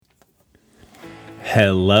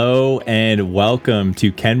Hello and welcome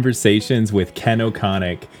to Conversations with Ken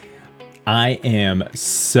O'Connick. I am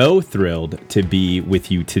so thrilled to be with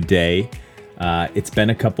you today. It's been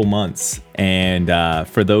a couple months, and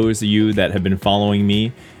for those of you that have been following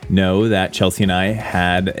me, know that Chelsea and I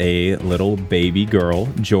had a little baby girl,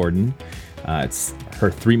 Jordan. It's her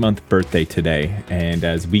 3-month birthday today, and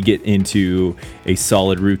as we get into a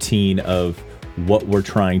solid routine of what we're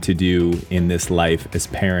trying to do in this life as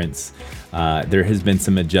parents, there has been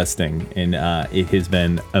some adjusting, and it has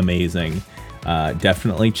been amazing.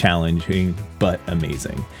 Definitely challenging, but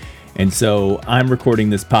amazing. And so I'm recording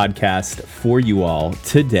this podcast for you all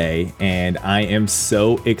today, and I am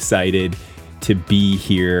so excited to be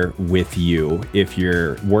here with you. If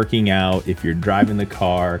you're working out, if you're driving the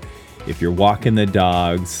car, if you're walking the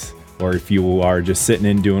dogs, or if you are just sitting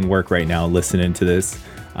and doing work right now listening to this,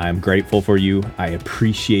 I'm grateful for you. I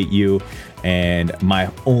appreciate you. And my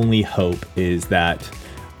only hope is that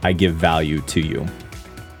I give value to you.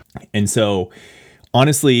 And so,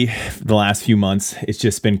 honestly, the last few months, it's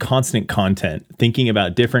just been constant content, thinking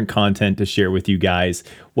about different content to share with you guys.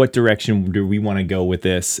 What direction do we want to go with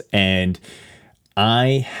this? And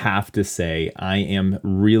I have to say, I am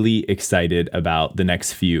really excited about the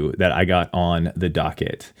next few that I got on the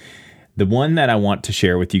docket. The one that I want to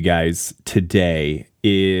share with you guys today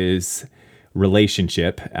is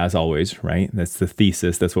relationship, as always, right? That's the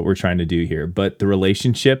thesis. That's what we're trying to do here. But the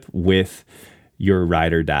relationship with your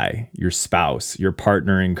ride or die, your spouse, your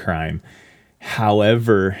partner in crime,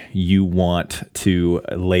 however you want to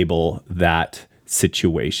label that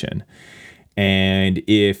situation. And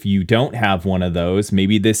if you don't have one of those,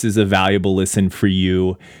 maybe this is a valuable listen for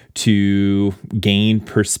you to gain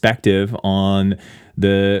perspective on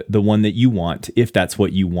the one that you want, if that's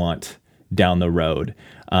what you want down the road.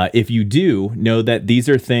 If you do, know that these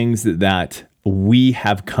are things that we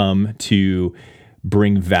have come to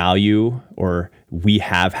bring value, or we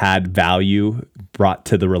have had value brought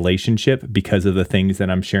to the relationship because of the things that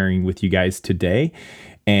I'm sharing with you guys today.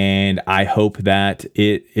 And I hope that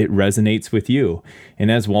it resonates with you. And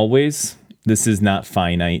as always, this is not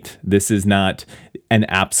finite. This is not an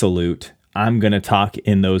absolute. I'm going to talk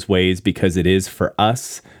in those ways because it is for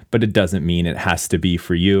us, but it doesn't mean it has to be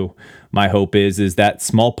for you. My hope is that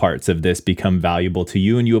small parts of this become valuable to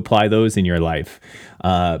you and you apply those in your life.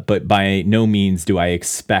 But by no means do I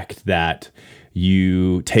expect that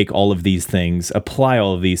you take all of these things, apply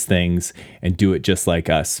all of these things, and do it just like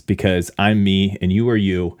us, because I'm me and you are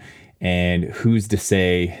you. And who's to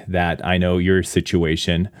say that I know your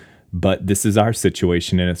situation, but this is our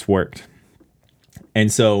situation and it's worked. And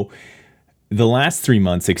so the last 3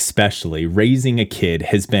 months, especially, raising a kid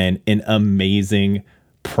has been an amazing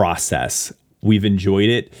process. We've enjoyed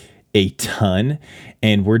it a ton,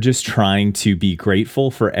 and we're just trying to be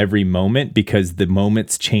grateful for every moment because the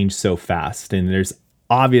moments change so fast. And there's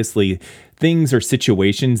obviously things or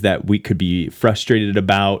situations that we could be frustrated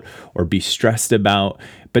about or be stressed about.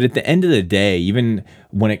 But at the end of the day, even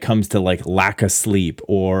when it comes to like lack of sleep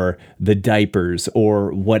or the diapers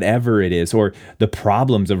or whatever it is, or the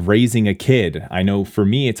problems of raising a kid, I know for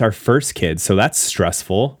me, it's our first kid. So that's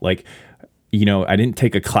stressful. Like, you know, I didn't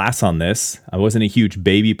take a class on this. I wasn't a huge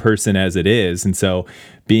baby person as it is. And so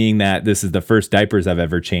being that this is the first diapers I've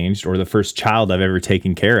ever changed or the first child I've ever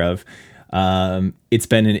taken care of, it's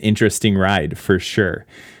been an interesting ride for sure.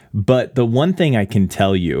 But the one thing I can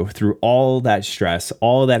tell you through all that stress,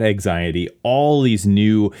 all that anxiety, all these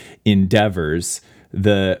new endeavors,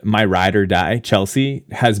 my ride or die, Chelsea,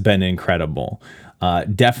 has been incredible.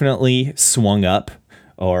 Definitely swung up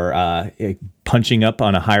or punching up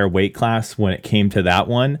on a higher weight class when it came to that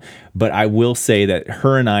one. But I will say that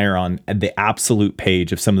her and I are on the absolute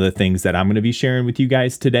page of some of the things that I'm going to be sharing with you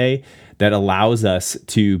guys today that allows us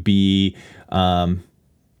to be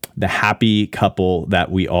the happy couple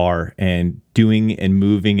that we are and doing and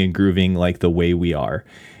moving and grooving like the way we are.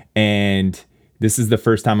 And this is the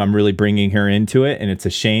first time I'm really bringing her into it. And it's a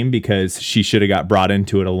shame because she should have got brought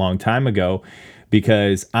into it a long time ago,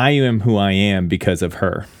 because I am who I am because of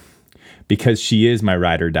her, because she is my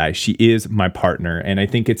ride or die. She is my partner. And I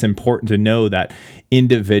think it's important to know that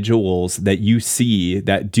individuals that you see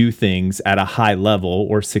that do things at a high level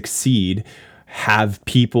or succeed have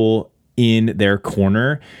people in their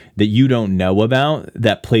corner that you don't know about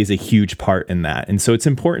that plays a huge part in that. And so it's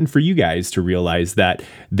important for you guys to realize that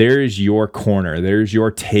there is your corner, there's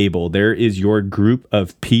your table, there is your group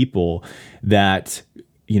of people that,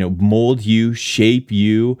 you know, mold you, shape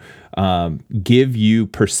you, give you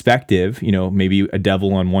perspective, you know, maybe a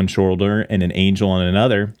devil on one shoulder and an angel on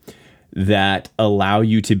another, that allow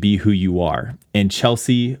you to be who you are. And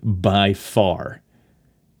Chelsea, by far,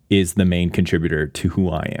 is the main contributor to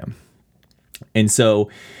who I am. And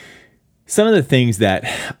so some of the things that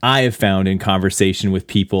I have found in conversation with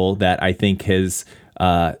people that I think has,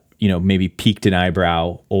 maybe piqued an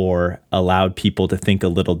eyebrow or allowed people to think a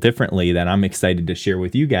little differently that I'm excited to share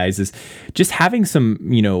with you guys is just having some,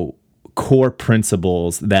 core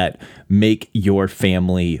principles that make your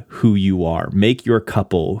family who you are, make your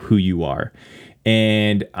couple who you are.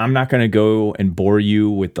 And I'm not going to go and bore you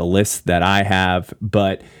with the list that I have,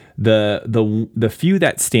 but the few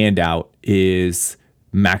that stand out is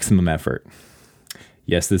maximum effort.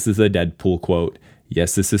 Yes, this is a Deadpool quote.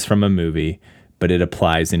 Yes, this is from a movie, but it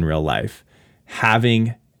applies in real life.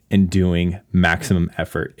 Having and doing maximum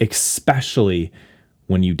effort, especially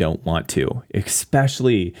when you don't want to,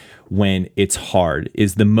 especially when it's hard,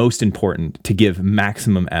 is the most important, to give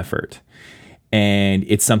maximum effort. And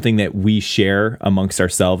it's something that we share amongst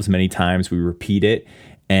ourselves many times. We repeat it,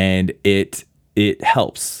 and it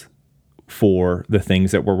helps for the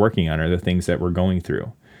things that we're working on or the things that we're going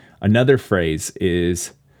through. Another phrase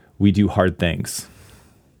is, we do hard things.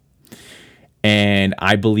 And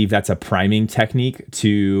I believe that's a priming technique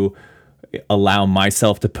to allow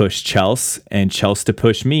myself to push Chelsea and Chelsea to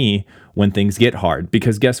push me when things get hard.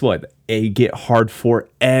 Because guess what? They get hard for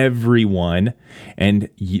everyone. And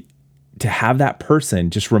to have that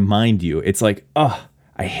person just remind you, it's like, oh,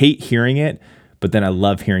 I hate hearing it, but then I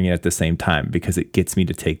love hearing it at the same time because it gets me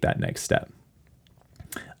to take that next step.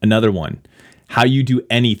 Another one, how you do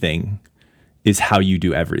anything is how you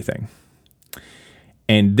do everything.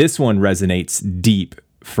 And this one resonates deep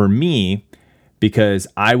for me because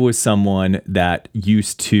I was someone that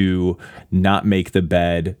used to not make the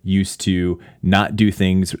bed, used to not do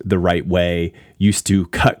things the right way, used to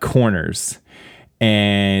cut corners.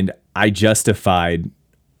 And I justified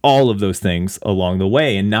all of those things along the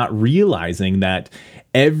way and not realizing that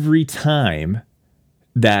every time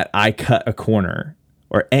that I cut a corner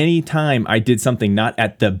or any time I did something not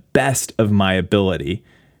at the best of my ability,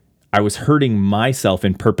 I was hurting myself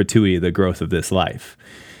in perpetuity of the growth of this life.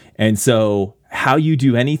 And so how you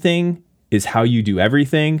do anything is how you do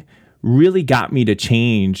everything really got me to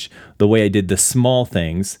change the way I did the small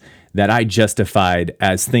things that I justified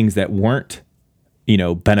as things that weren't,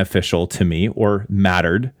 beneficial to me or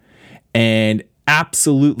mattered, and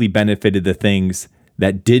absolutely benefited the things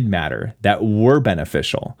that did matter, that were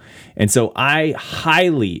beneficial. And so I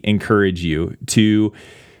highly encourage you to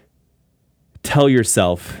tell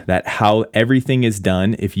yourself that how everything is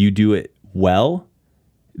done, if you do it well,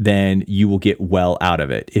 then you will get well out of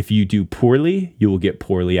it. If you do poorly, you will get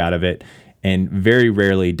poorly out of it. And very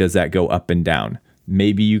rarely does that go up and down.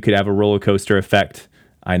 Maybe you could have a roller coaster effect.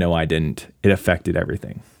 I know I didn't. It affected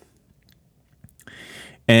everything.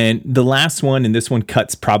 And the last one, and this one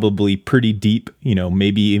cuts probably pretty deep,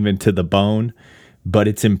 maybe even to the bone, but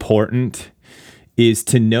it's important, is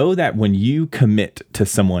to know that when you commit to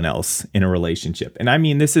someone else in a relationship, and I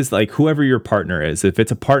mean, this is like whoever your partner is, if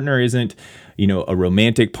it's a partner isn't, a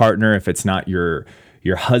romantic partner, if it's not your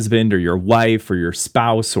husband or your wife or your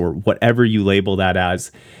spouse or whatever you label that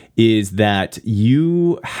as, is that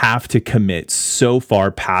you have to commit so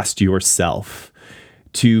far past yourself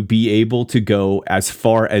to be able to go as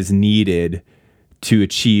far as needed to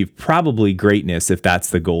achieve probably greatness if that's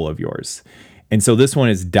the goal of yours. And so this one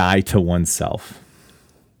is die to oneself.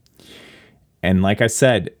 And like I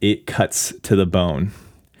said, it cuts to the bone,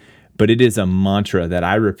 but it is a mantra that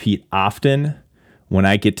I repeat often when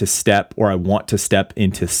I get to step or I want to step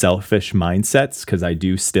into selfish mindsets, because I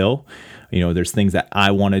do still. There's things that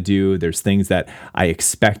I want to do. There's things that I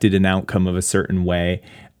expected an outcome of a certain way.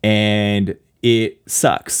 And it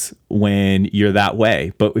sucks when you're that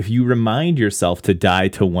way. But if you remind yourself to die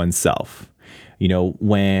to oneself,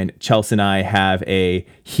 when Chelsea and I have a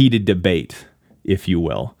heated debate, if you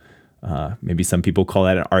will, maybe some people call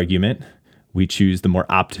that an argument. We choose the more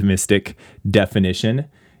optimistic definition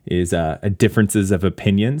is differences of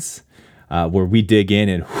opinions, where we dig in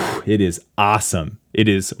and it is awesome. It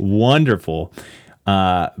is wonderful,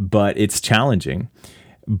 but it's challenging.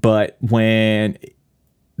 But when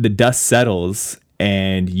the dust settles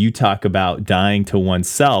and you talk about dying to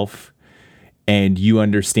oneself and you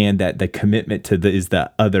understand that the commitment to is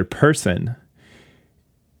the other person,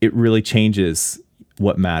 it really changes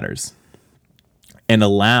what matters and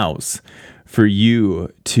allows for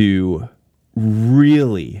you to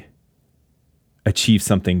really achieve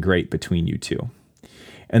something great between you two.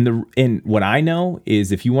 And what I know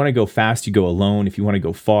is if you want to go fast, you go alone. If you want to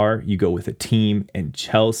go far, you go with a team. And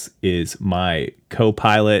Chelsea is my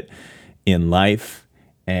co-pilot in life.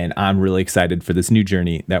 And I'm really excited for this new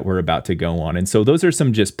journey that we're about to go on. And so those are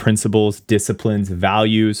some just principles, disciplines,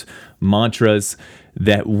 values, mantras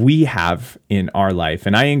that we have in our life.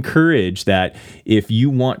 And I encourage that if you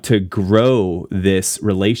want to grow this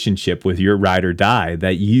relationship with your ride or die,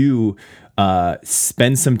 that you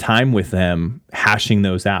spend some time with them hashing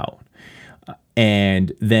those out,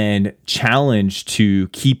 and then challenge to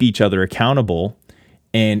keep each other accountable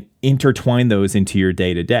and intertwine those into your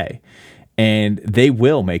day to day. And they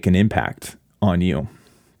will make an impact on you.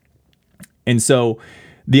 And so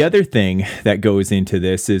the other thing that goes into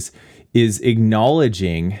this is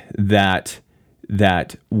acknowledging that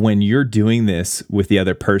when you're doing this with the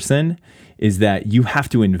other person, is that you have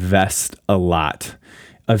to invest a lot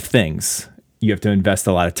of things. You have to invest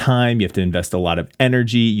a lot of time, you have to invest a lot of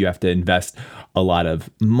energy, you have to invest a lot of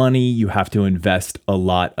money, you have to invest a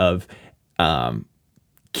lot of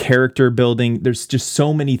character building. There's just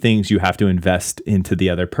so many things you have to invest into the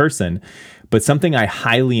other person. But something I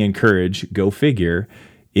highly encourage, go figure,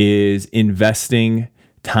 is investing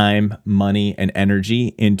time, money, and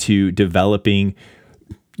energy into developing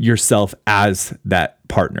yourself as that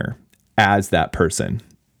partner, as that person.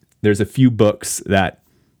 There's a few books that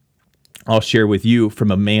I'll share with you from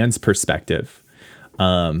a man's perspective.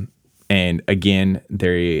 And again,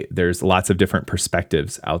 there's lots of different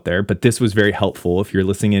perspectives out there, but this was very helpful. If you're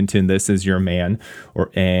listening into this as you're a man,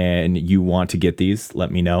 and you want to get these,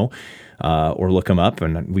 let me know, or look them up,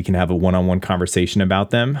 and we can have a one-on-one conversation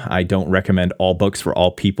about them. I don't recommend all books for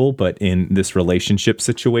all people, but in this relationship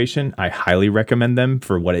situation, I highly recommend them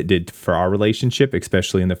for what it did for our relationship,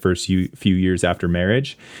 especially in the first few years after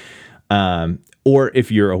marriage. Or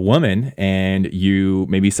if you're a woman and you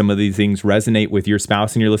maybe some of these things resonate with your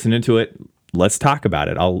spouse and you're listening to it, let's talk about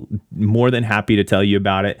it. I'll more than happy to tell you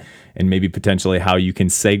about it and maybe potentially how you can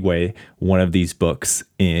segue one of these books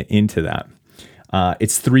into that.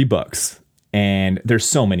 It's 3 books and there's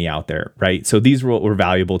so many out there, right? So these were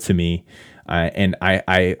valuable to me. And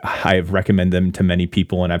I've recommended them to many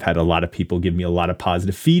people, and I've had a lot of people give me a lot of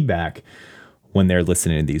positive feedback when they're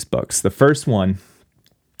listening to these books. The first one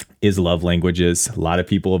is Love Languages. A lot of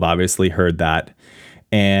people have obviously heard that.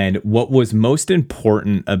 And what was most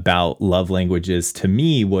important about Love Languages to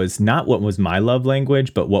me was not what was my love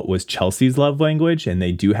language, but what was Chelsea's love language. And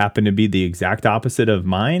they do happen to be the exact opposite of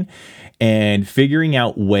mine. And figuring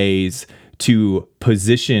out ways to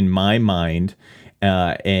position my mind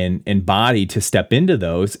and body to step into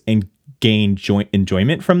those and gain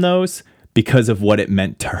enjoyment from those because of what it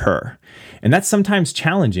meant to her. And that's sometimes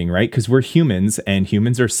challenging, right? Because we're humans, and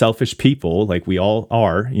humans are selfish people, like we all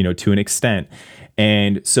are, to an extent.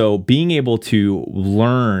 And so being able to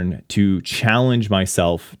learn to challenge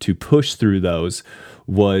myself to push through those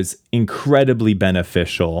was incredibly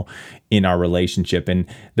beneficial in our relationship. And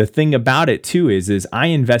the thing about it too is I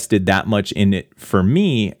invested that much in it for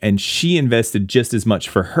me, and she invested just as much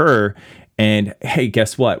for her. And hey,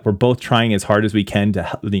 guess what? We're both trying as hard as we can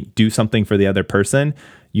to do something for the other person.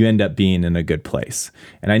 You end up being in a good place.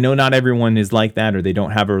 And I know not everyone is like that, or they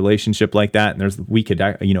don't have a relationship like that. And we could,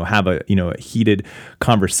 have a heated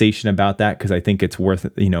conversation about that, because I think it's worth,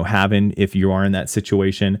 having if you are in that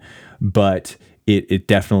situation. But it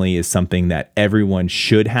definitely is something that everyone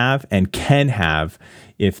should have and can have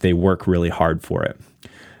if they work really hard for it.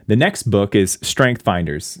 The next book is Strength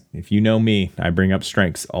Finders. If you know me, I bring up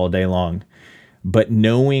strengths all day long. But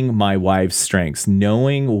knowing my wife's strengths,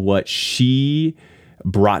 knowing what she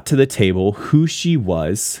brought to the table, who she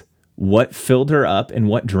was, what filled her up and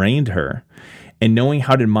what drained her, and knowing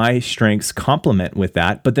how did my strengths complement with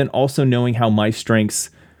that, but then also knowing how my strengths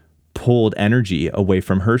pulled energy away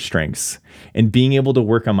from her strengths, and being able to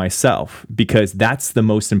work on myself, because that's the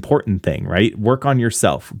most important thing, right? Work on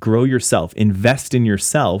yourself, grow yourself, invest in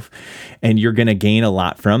yourself, and you're going to gain a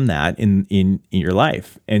lot from that in your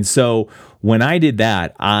life. And so when I did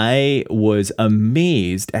that, I was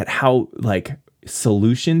amazed at how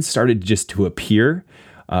solutions started just to appear.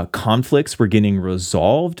 Conflicts were getting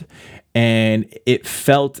resolved, and it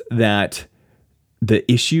felt that the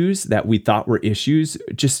issues that we thought were issues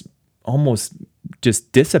just almost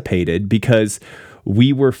just dissipated, because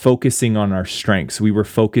we were focusing on our strengths. We were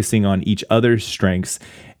focusing on each other's strengths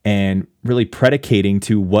and really predicating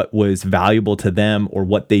to what was valuable to them or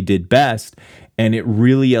what they did best. And it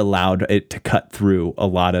really allowed it to cut through a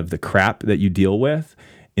lot of the crap that you deal with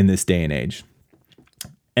in this day and age.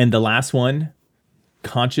 And the last one,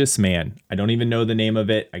 Conscious Man. I don't even know the name of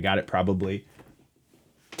it. I got it probably.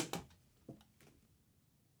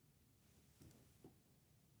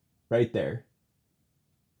 Right there.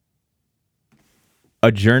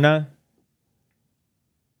 Ajerna,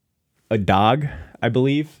 a dog, I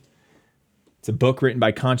believe. It's a book written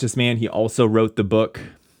by Conscious Man. He also wrote the book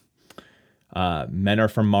Men Are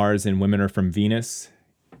From Mars and Women Are From Venus.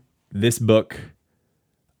 This book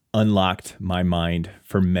unlocked my mind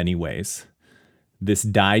for many ways. This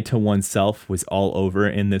die to oneself was all over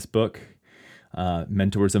in this book.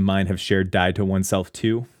 Mentors of mine have shared die to oneself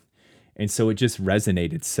too. And so it just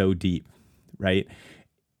resonated so deep, right?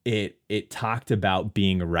 It talked about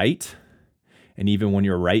being right. And even when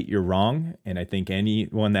you're right, you're wrong. And I think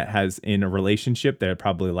anyone that has in a relationship, they're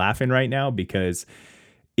probably laughing right now because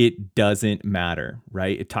it doesn't matter,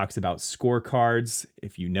 right? It talks about scorecards.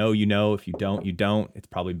 If you know, you know. If you don't, you don't. It's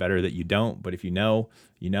probably better that you don't. But if you know,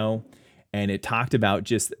 you know. And it talked about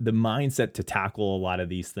just the mindset to tackle a lot of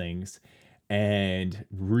these things and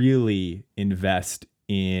really invest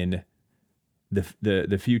in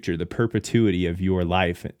the future, the perpetuity of your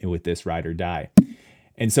life with this ride or die.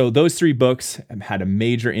 And so those three books have had a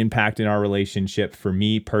major impact in our relationship for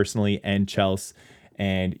me personally and Chelsea.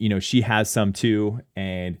 And, you know, she has some too,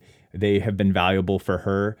 and they have been valuable for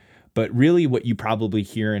her. But really what you probably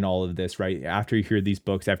hear in all of this, right, after you hear these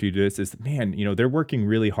books, after you do this, is, man, you know, they're working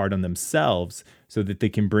really hard on themselves so that they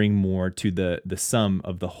can bring more to the sum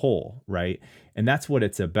of the whole, right? And that's what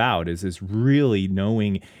it's about, is really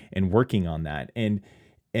knowing and working on that. And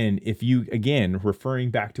if you, again, referring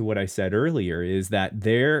back to what I said earlier, is that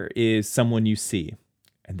there is someone you see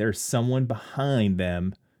and there's someone behind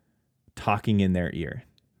them talking in their ear,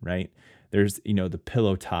 right? There's, you know, the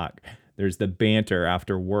pillow talk, there's the banter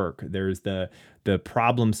after work, there's the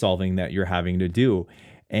problem solving that you're having to do.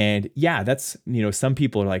 And yeah, that's, you know, some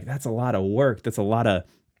people are like, that's a lot of work. That's a lot of,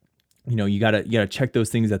 you know, you gotta check those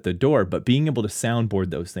things at the door, but being able to soundboard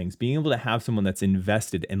those things, being able to have someone that's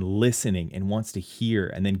invested and listening and wants to hear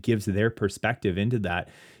and then gives their perspective into that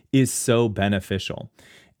is so beneficial.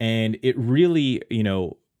 And it really, you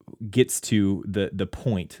know, gets to the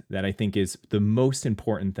point that I think is the most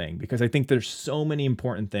important thing, because I think there's so many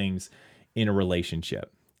important things in a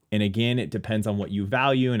relationship. And again, it depends on what you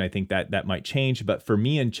value. And I think that might change. But for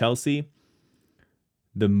me and Chelsea,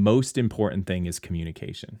 the most important thing is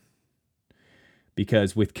communication.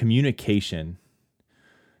 Because with communication,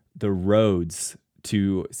 the roads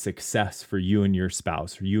to success for you and your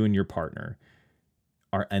spouse, or you and your partner,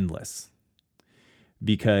 are endless.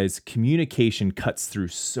 Because communication cuts through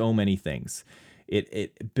so many things.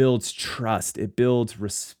 It builds trust. It builds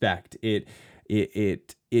respect. It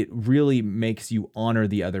really makes you honor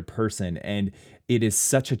the other person. And it is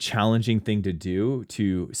such a challenging thing to do,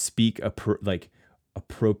 to speak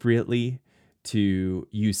appropriately, to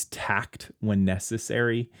use tact when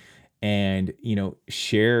necessary, and, you know,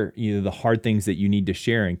 share, you know, the hard things that you need to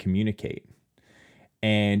share and communicate.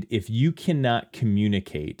 And if you cannot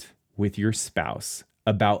communicate with your spouse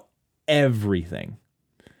about everything,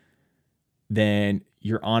 then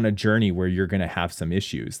you're on a journey where you're going to have some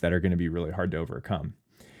issues that are going to be really hard to overcome.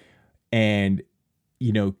 And,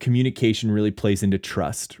 you know, communication really plays into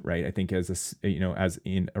trust, right? I think as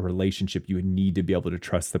in a relationship, you would need to be able to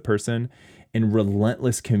trust the person, and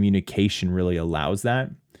relentless communication really allows that.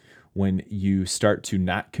 When you start to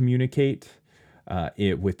not communicate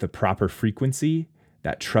it with the proper frequency,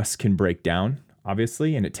 that trust can break down,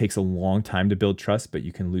 obviously, and it takes a long time to build trust, but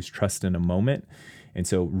you can lose trust in a moment. And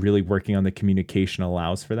so really working on the communication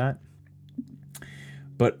allows for that.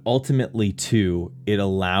 But ultimately, too, it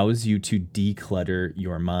allows you to declutter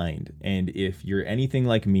your mind. And if you're anything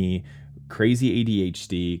like me, crazy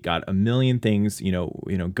ADHD, got a million things, you know,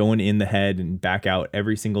 going in the head and back out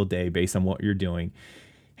every single day based on what you're doing,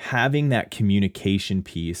 having that communication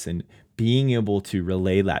piece and being able to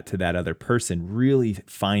relay that to that other person really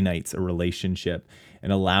finites a relationship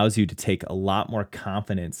and allows you to take a lot more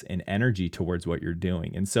confidence and energy towards what you're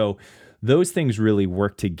doing. And so those things really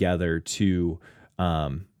work together to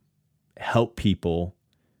help people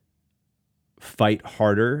fight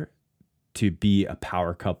harder to be a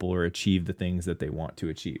power couple or achieve the things that they want to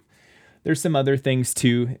achieve. There's some other things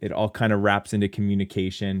too. It all kind of wraps into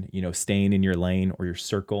communication, you know, staying in your lane or your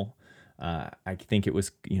circle. I think it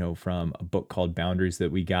was, you know, from a book called Boundaries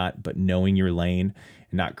that we got, but knowing your lane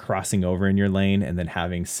and not crossing over in your lane, and then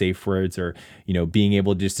having safe words, or, you know, being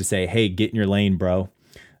able just to say, hey, get in your lane, bro.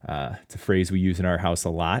 It's a phrase we use in our house a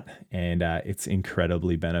lot, and it's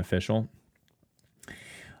incredibly beneficial.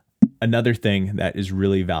 Another thing that is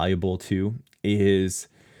really valuable too is,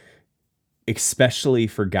 especially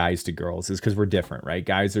for guys to girls, is because we're different, right?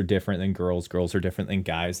 Guys are different than girls. Girls are different than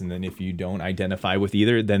guys. And then if you don't identify with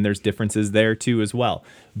either, then there's differences there too as well.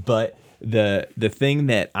 But the thing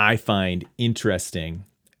that I find interesting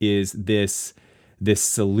is this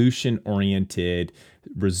solution-oriented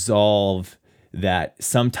resolve that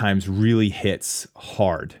sometimes really hits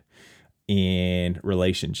hard in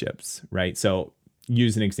relationships, right? So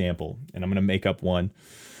use an example, and I'm going to make up one.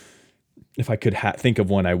 If I could think of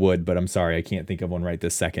one, I would, but I'm sorry, I can't think of one right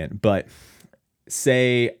this second. But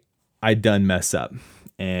say I done mess up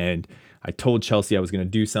and I told Chelsea I was going to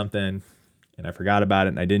do something and I forgot about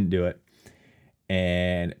it and I didn't do it.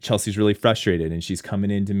 And Chelsea's really frustrated and she's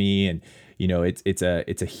coming into me, and it's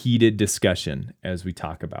a heated discussion as we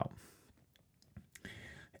talk about.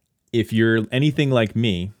 If you're anything like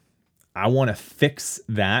me, I want to fix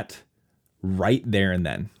that right there and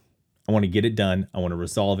then. I want to get it done. I want to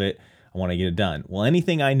resolve it. I want to get it done. Well,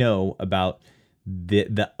 anything I know about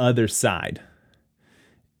the other side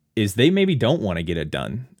is they maybe don't want to get it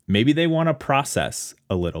done. Maybe they want to process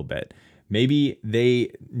a little bit. Maybe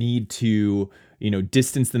they need to,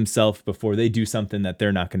 distance themselves before they do something that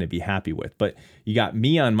they're not going to be happy with. But you got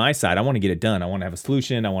me on my side. I want to get it done. I want to have a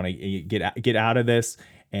solution. I want to get out of this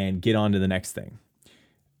and get on to the next thing.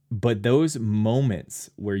 But those moments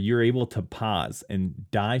where you're able to pause and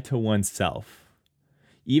die to oneself,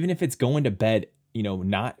 even if it's going to bed,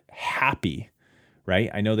 not happy, right?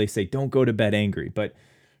 I know they say don't go to bed angry, but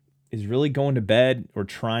is really going to bed or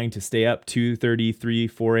trying to stay up 2:30, 3,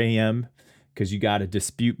 4 a.m. because you got a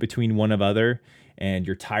dispute between one of other and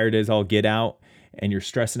you're tired as all get out and you're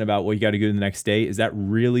stressing about what you got to do the next day? Is that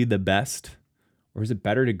really the best? Or is it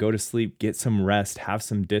better to go to sleep, get some rest, have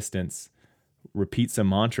some distance, repeat some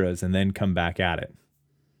mantras, and then come back at it?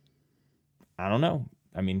 I don't know.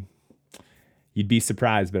 I mean, you'd be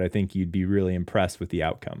surprised, but I think you'd be really impressed with the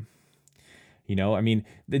outcome. The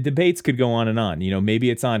debates could go on and on. Maybe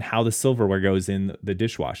it's on how the silverware goes in the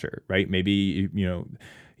dishwasher, right? Maybe,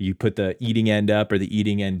 you put the eating end up or the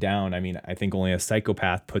eating end down. I mean, I think only a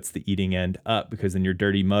psychopath puts the eating end up because then your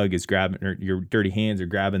dirty mug is grabbing, or your dirty hands are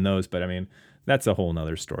grabbing those. But I mean, that's a whole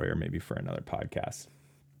nother story, or maybe for another podcast.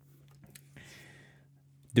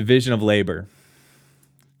 Division of labor,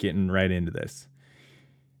 getting right into this,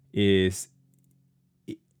 is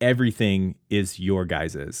everything is your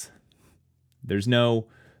guys's. There is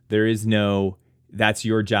no, that's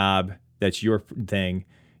your job, that's your thing.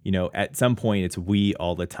 At some point it's we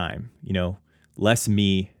all the time, less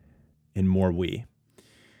me and more we.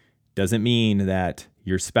 Doesn't mean that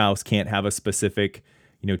your spouse can't have a specific,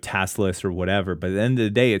 task list or whatever, but at the end of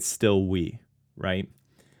the day, it's still we, right?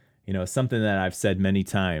 Something that I've said many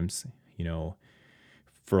times,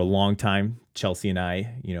 for a long time, Chelsea and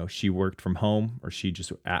I, she worked from home, or she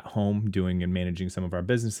just at home doing and managing some of our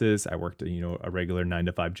businesses. I worked, a regular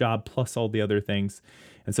 9-to-5 job plus all the other things.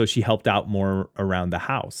 And so she helped out more around the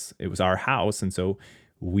house. It was our house. And so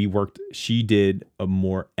she did a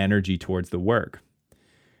more energy towards the work.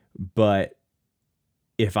 But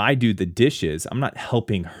if I do the dishes, I'm not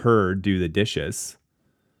helping her do the dishes.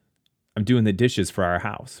 I'm doing the dishes for our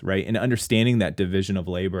house, right? And understanding that division of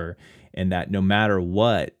labor, and that no matter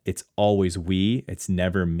what, it's always we, it's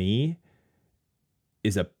never me,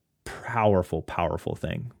 is a powerful, powerful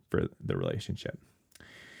thing for the relationship.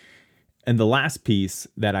 And the last piece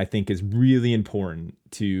that I think is really important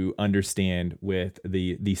to understand with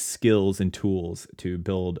the skills and tools to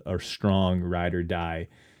build a strong ride or die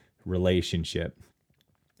relationship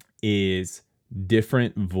is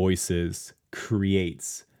different voices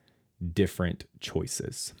creates different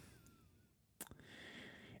choices.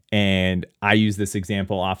 And I use this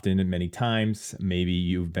example often and many times. Maybe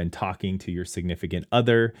you've been talking to your significant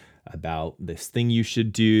other about this thing you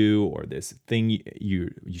should do, or this thing you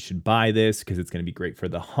should buy this because it's going to be great for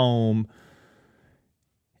the home.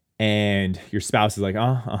 And your spouse is like,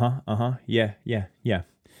 yeah.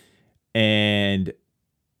 And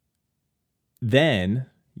then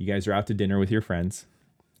you guys are out to dinner with your friends,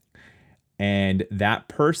 and that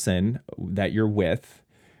person that you're with,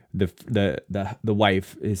 the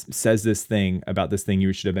wife says this thing about this thing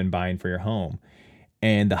you should have been buying for your home.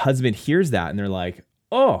 And the husband hears that and they're like,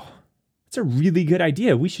 oh, that's a really good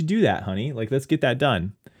idea. We should do that, honey. Like, let's get that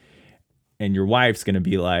done. And your wife's going to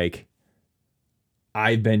be like,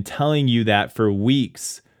 I've been telling you that for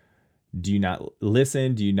weeks. Do you not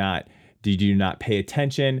listen? Do you not pay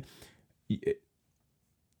attention?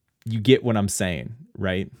 You get what I'm saying,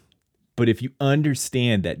 right? But if you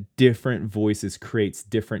understand that different voices creates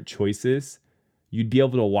different choices, you'd be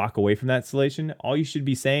able to walk away from that situation. All you should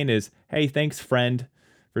be saying is, hey, thanks, friend,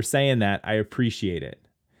 for saying that. I appreciate it.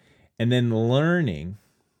 And then learning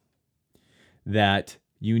that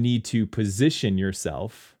you need to position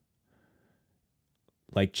yourself,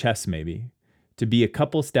 like chess maybe, to be a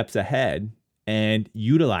couple steps ahead and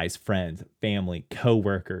utilize friends, family,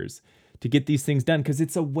 coworkers to get these things done, because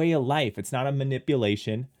it's a way of life. It's not a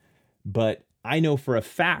manipulation. But I know for a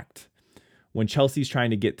fact when Chelsea's trying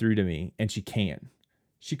to get through to me, and she can,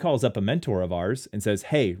 She calls up a mentor of ours and says,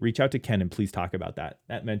 hey, reach out to Ken and please talk about that.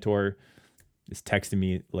 That mentor is texting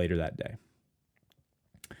me later that day.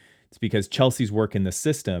 It's because Chelsea's working the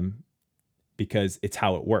system because it's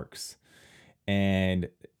how it works. And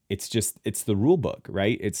it's the rule book,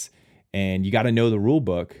 right? And you got to know the rule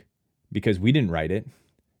book because we didn't write it.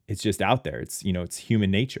 It's just out there. It's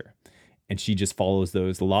human nature. And she just follows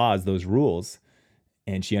those laws, those rules,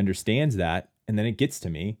 and she understands that. And then it gets to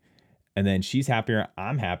me, and then she's happier,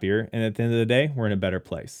 I'm happier. And at the end of the day, we're in a better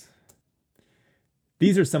place.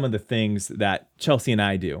 These are some of the things that Chelsea and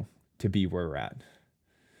I do to be where we're at.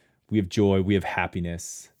 We have joy, we have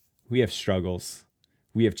happiness, we have struggles,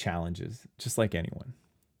 we have challenges, just like anyone.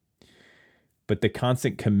 But the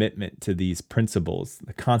constant commitment to these principles,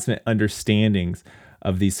 the constant understandings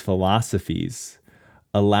of these philosophies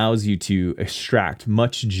allows you to extract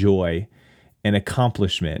much joy and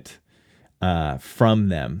accomplishment from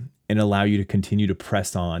them and allow you to continue to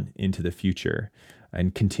press on into the future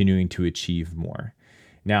and continuing to achieve more.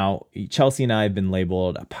 Now, Chelsea and I have been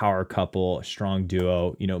labeled a power couple, a strong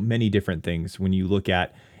duo, many different things. When you look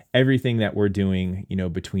at everything that we're doing,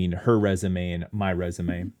 between her resume and my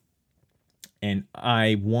resume. And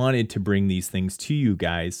I wanted to bring these things to you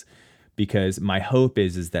guys because my hope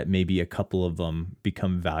is that maybe a couple of them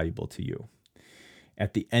become valuable to you.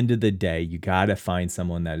 At the end of the day, you got to find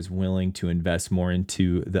someone that is willing to invest more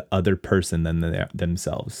into the other person than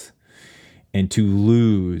themselves, and to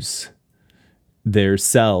lose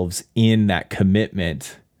themselves in that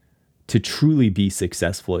commitment to truly be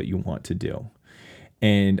successful at what you want to do.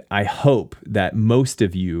 And I hope that most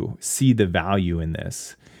of you see the value in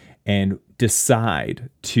this and decide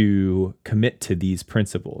to commit to these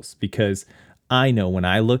principles, because I know when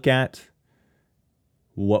I look at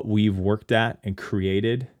what we've worked at and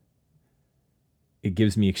created, it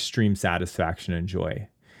gives me extreme satisfaction and joy.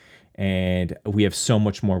 And we have so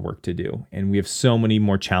much more work to do, and we have so many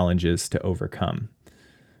more challenges to overcome.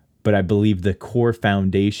 But I believe the core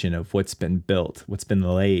foundation of what's been built, what's been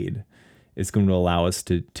laid, is going to allow us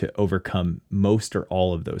to overcome most or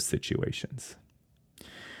all of those situations.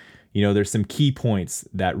 There's some key points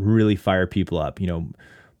that really fire people up,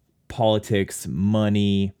 politics,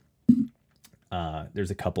 money,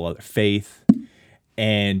 there's a couple other, faith.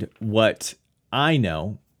 And what I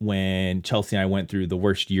know when Chelsea and I went through the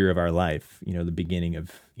worst year of our life, the beginning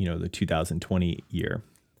of, the 2020 year,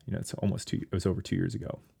 it was over 2 years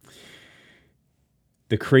ago.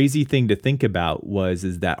 The crazy thing to think about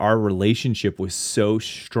is that our relationship was so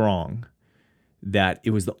strong that it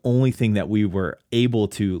was the only thing that we were able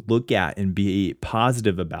to look at and be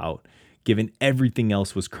positive about, given everything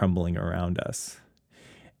else was crumbling around us.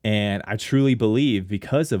 And I truly believe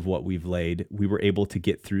because of what we've laid, we were able to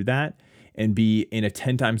get through that and be in a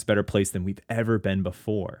 10 times better place than we've ever been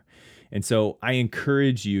before. And so I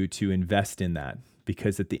encourage you to invest in that,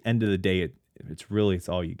 because at the end of the day, it's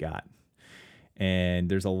all you got. And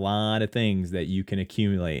there's a lot of things that you can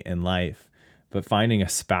accumulate in life, but finding a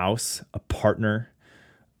spouse, a partner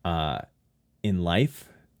in life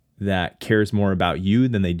that cares more about you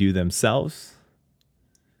than they do themselves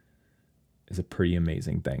is a pretty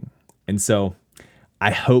amazing thing. And so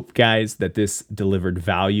I hope, guys, that this delivered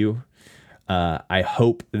value. I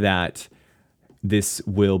hope that this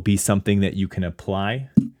will be something that you can apply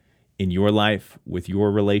in your life with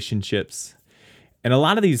your relationships. And a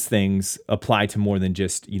lot of these things apply to more than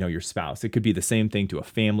just, your spouse. It could be the same thing to a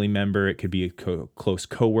family member. It could be a close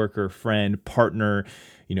coworker, friend, partner,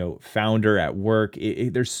 founder at work.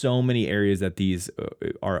 There's so many areas that these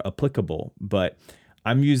are applicable, but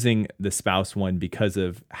I'm using the spouse one because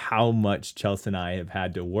of how much Chelsea and I have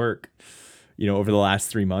had to work, over the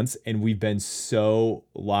last 3 months. And we've been so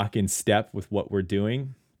lock in step with what we're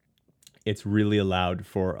doing. It's really allowed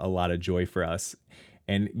for a lot of joy for us,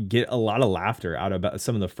 and get a lot of laughter out about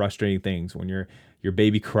some of the frustrating things when your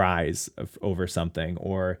baby cries over something,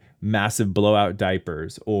 or massive blowout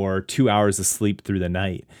diapers, or 2 hours of sleep through the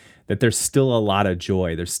night, that there's still a lot of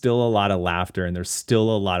joy. There's still a lot of laughter, and there's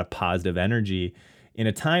still a lot of positive energy in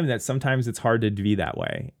a time that sometimes it's hard to be that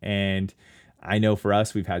way. And I know for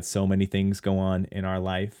us, we've had so many things go on in our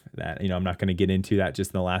life that, I'm not going to get into that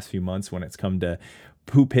just in the last few months when it's come to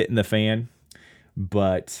poop hitting the fan,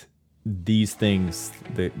 but these things,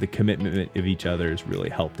 the commitment of each other has really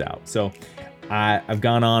helped out. So I've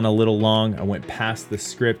gone on a little long. I went past the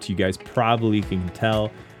script. You guys probably can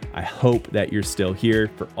tell. I hope that you're still here.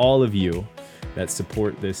 For all of you that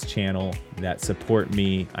support this channel, that support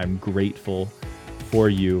me, I'm grateful for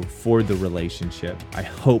you, for the relationship. I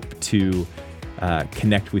hope to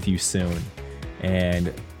connect with you soon,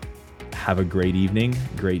 and have a great evening,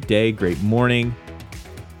 great day, great morning.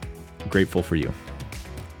 Grateful for you.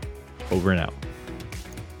 Over and out.